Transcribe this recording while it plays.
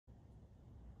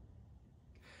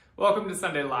Welcome to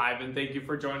Sunday Live and thank you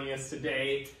for joining us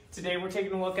today. Today we're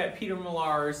taking a look at Peter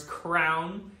Millar's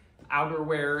Crown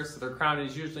outerwear. So their Crown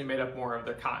is usually made up more of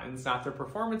their cottons, not their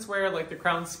performance wear like the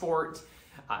Crown Sport.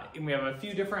 And we have a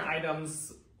few different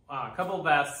items, a couple of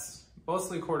vests,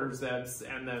 mostly quarter zips,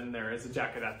 and then there is a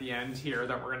jacket at the end here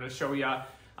that we're going to show you.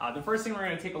 The first thing we're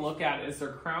going to take a look at is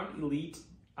their Crown Elite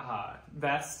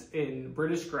vest in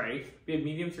British gray. We have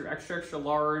medium through extra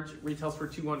large, retails for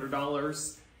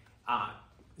 $200.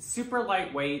 Super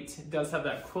lightweight, does have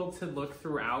that quilted look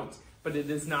throughout, but it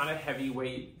is not a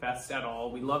heavyweight vest at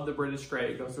all. We love the British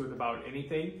gray, it goes with about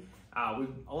anything. A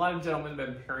lot of gentlemen have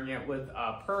been pairing it with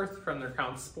Perth from their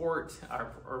Crown Sport,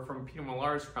 or from Peter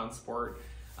Millar's Crown Sport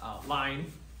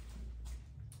line.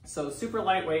 So super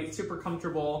lightweight, super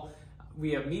comfortable.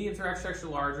 We have medium through extra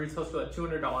large, retails for that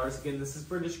 $200. Again, this is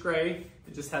British gray.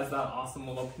 It just has that awesome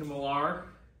little Peter Millar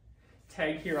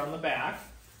tag here on the back.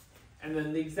 And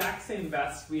then the exact same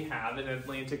vest we have in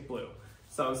Atlantic blue.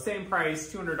 So same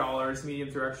price, $200, medium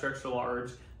through extra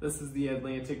large. This is the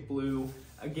Atlantic blue.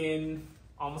 Again,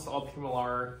 almost all Peter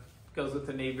Millar goes with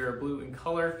the navy or blue in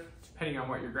color, depending on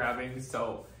what you're grabbing.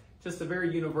 So just a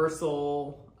very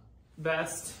universal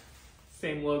vest,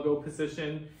 same logo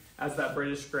position as that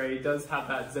British gray. It does have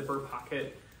that zipper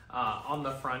pocket on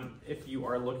the front if you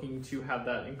are looking to have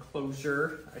that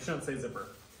enclosure. I shouldn't say zipper.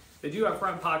 They do have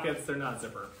front pockets, they're not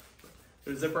zipper.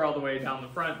 There's zipper all the way down the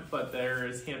front, but there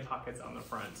is hand pockets on the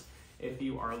front if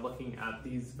you are looking at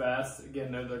these vests.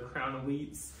 Again, they're the Crown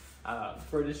Elites,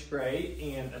 British gray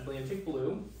and Atlantic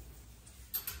blue.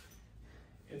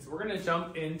 And so we're gonna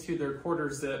jump into their quarter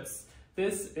zips.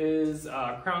 This is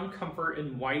Crown Comfort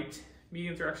in white,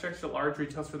 medium through extra large,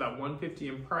 retails for that $150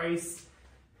 in price.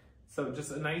 So just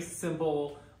a nice,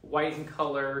 simple white in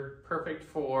color, perfect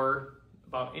for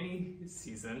about any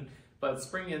season. But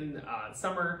spring and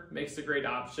summer makes a great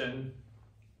option,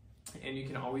 and you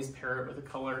can always pair it with a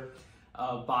color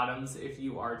of bottoms if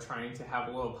you are trying to have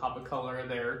a little pop of color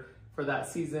there for that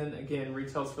season. Again,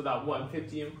 retails for that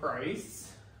 $150 in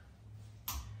price.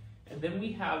 And then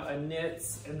we have a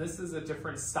knits, and this is a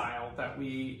different style that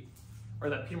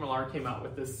that Peter Millar came out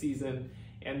with this season.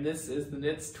 And this is the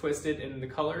knits twisted, and the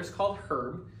color is called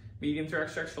Herb. Medium through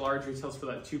extra large, retails for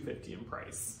that $250 in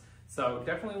price. So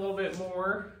definitely a little bit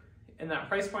more in that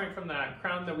price point from that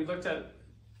Crown that we looked at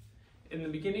in the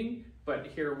beginning, but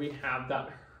here we have that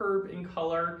Herb in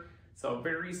color. So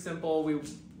very simple. We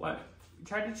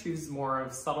tried to choose more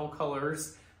of subtle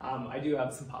colors. I do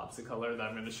have some pops of color that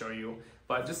I'm going to show you,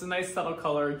 but just a nice subtle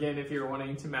color. Again, if you're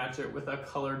wanting to match it with a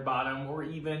colored bottom or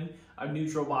even a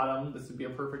neutral bottom, this would be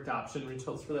a perfect option.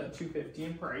 Retails for that $250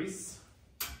 in price.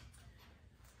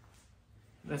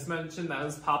 As mentioned, that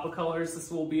is pop of colors.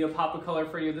 This will be a pop of color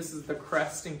for you. This is the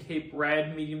Crest and Cape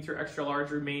Red, medium through extra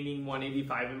large, remaining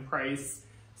 $185 in price.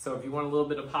 So if you want a little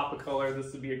bit of pop of color,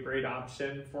 this would be a great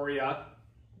option for you.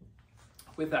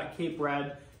 With that Cape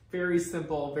Red, very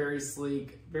simple, very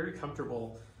sleek, very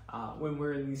comfortable when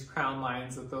we're in these Crown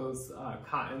lines with those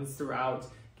cottons throughout.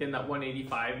 Again, that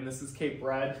 $185, and this is Cape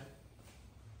Red.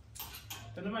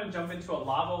 Then I'm gonna jump into a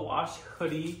lava wash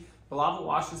hoodie. The lava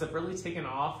washes have really taken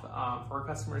off for our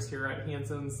customers here at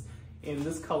Hanson's, and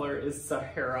this color is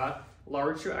Sahara,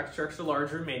 large to extra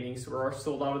large remaining, so we're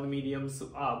sold out of the mediums,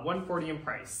 $140 in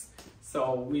price.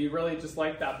 So we really just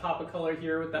like that pop of color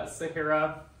here with that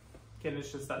Sahara. Again, it's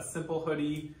just that simple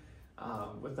hoodie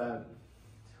with that,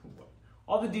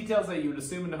 all the details that you would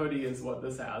assume in a hoodie is what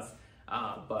this has,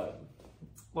 but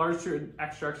large to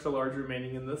extra large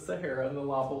remaining in the Sahara and the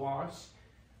lava wash.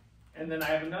 And then I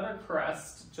have another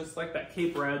Crest, just like that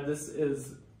Cape Red. This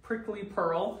is Prickly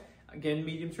Pearl. Again,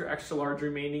 medium through extra large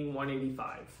remaining,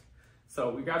 $185. So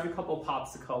we grabbed a couple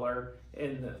pops of color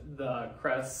in the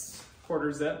Crest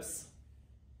quarter zips.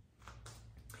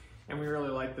 And we really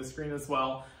like this green as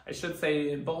well. I should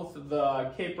say in both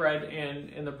the Cape Red and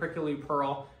in the Prickly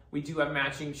Pearl, we do have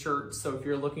matching shirts. So if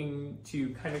you're looking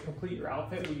to kind of complete your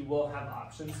outfit, we will have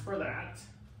options for that.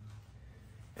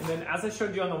 And then as I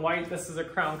showed you on the white, this is a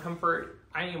Crown Comfort.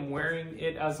 I am wearing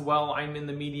it as well. I'm in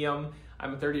the medium.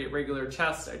 I'm a 38 regular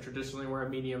chest. I traditionally wear a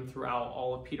medium throughout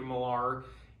all of Peter Millar.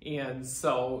 And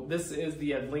so this is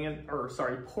the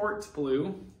Port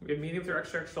Blue. We have medium through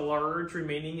extra large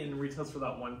remaining and retails for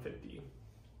that $150.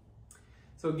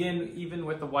 So again, even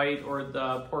with the white or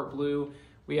the Port Blue,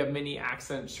 we have mini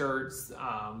accent shirts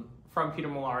from Peter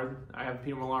Millar. I have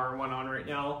Peter Millar one on right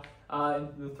now.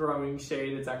 The throwing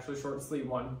shade, it's actually a short sleeve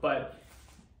one, but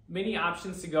many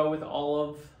options to go with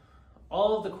all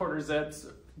of the quarter zips.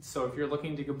 So if you're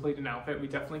looking to complete an outfit, we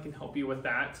definitely can help you with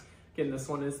that. Again, this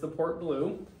one is the Port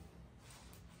Blue.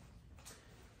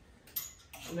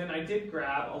 And then I did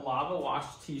grab a lava wash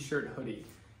t-shirt hoodie.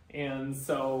 And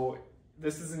so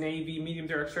this is a navy, medium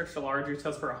through extra large,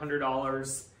 retails for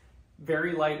 $100.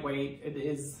 Very lightweight. It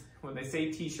is, when they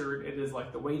say t-shirt, it is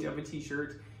like the weight of a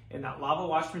t-shirt in that lava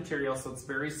wash material, so it's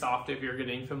very soft. If you're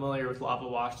getting familiar with lava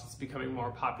wash, it's becoming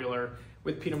more popular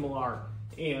with Peter Millar.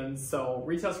 And so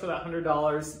retails for that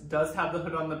 $100, does have the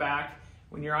hood on the back.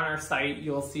 When you're on our site,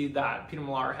 you'll see that Peter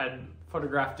Millar had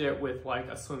photographed it with like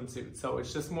a swimsuit. So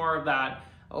it's just more of that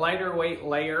lighter weight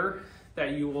layer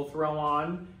that you will throw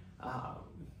on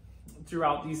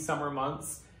throughout these summer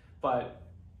months. But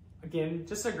again,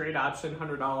 just a great option,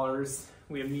 $100.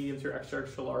 We have medium through extra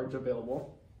large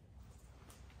available.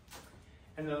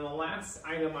 And then the last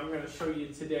item I'm going to show you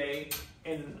today,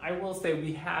 and I will say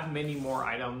we have many more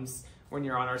items when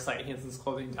you're on our site,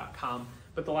 hansonsclothing.com.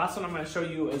 But the last one I'm going to show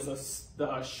you is the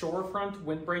Shorefront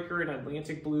windbreaker in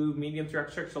Atlantic blue, medium through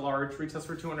extra large, retails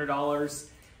for $200.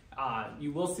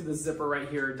 You will see the zipper right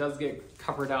here. It does get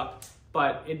covered up,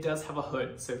 but it does have a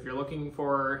hood. So if you're looking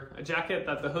for a jacket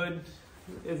that the hood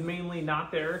is mainly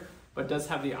not there, but does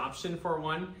have the option for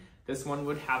one, this one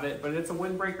would have it. But it's a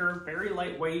windbreaker, very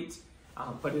lightweight,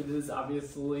 but it is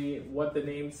obviously what the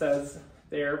name says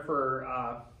there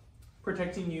for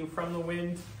protecting you from the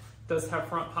wind. It does have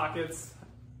front pockets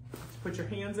to put your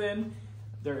hands in.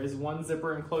 There is one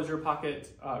zipper enclosure pocket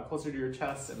closer to your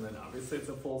chest, and then obviously it's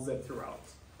a full zip throughout.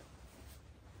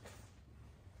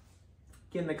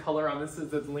 Again, the color on this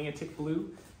is Atlantic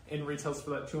blue and retails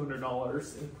for that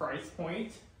 $200 in price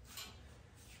point.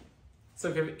 So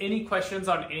if you have any questions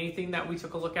on anything that we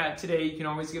took a look at today, you can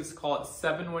always give us a call at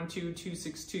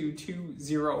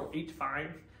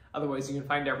 712-262-2085. Otherwise, you can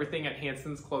find everything at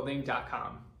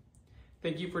hansonsclothing.com.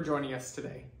 Thank you for joining us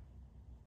today.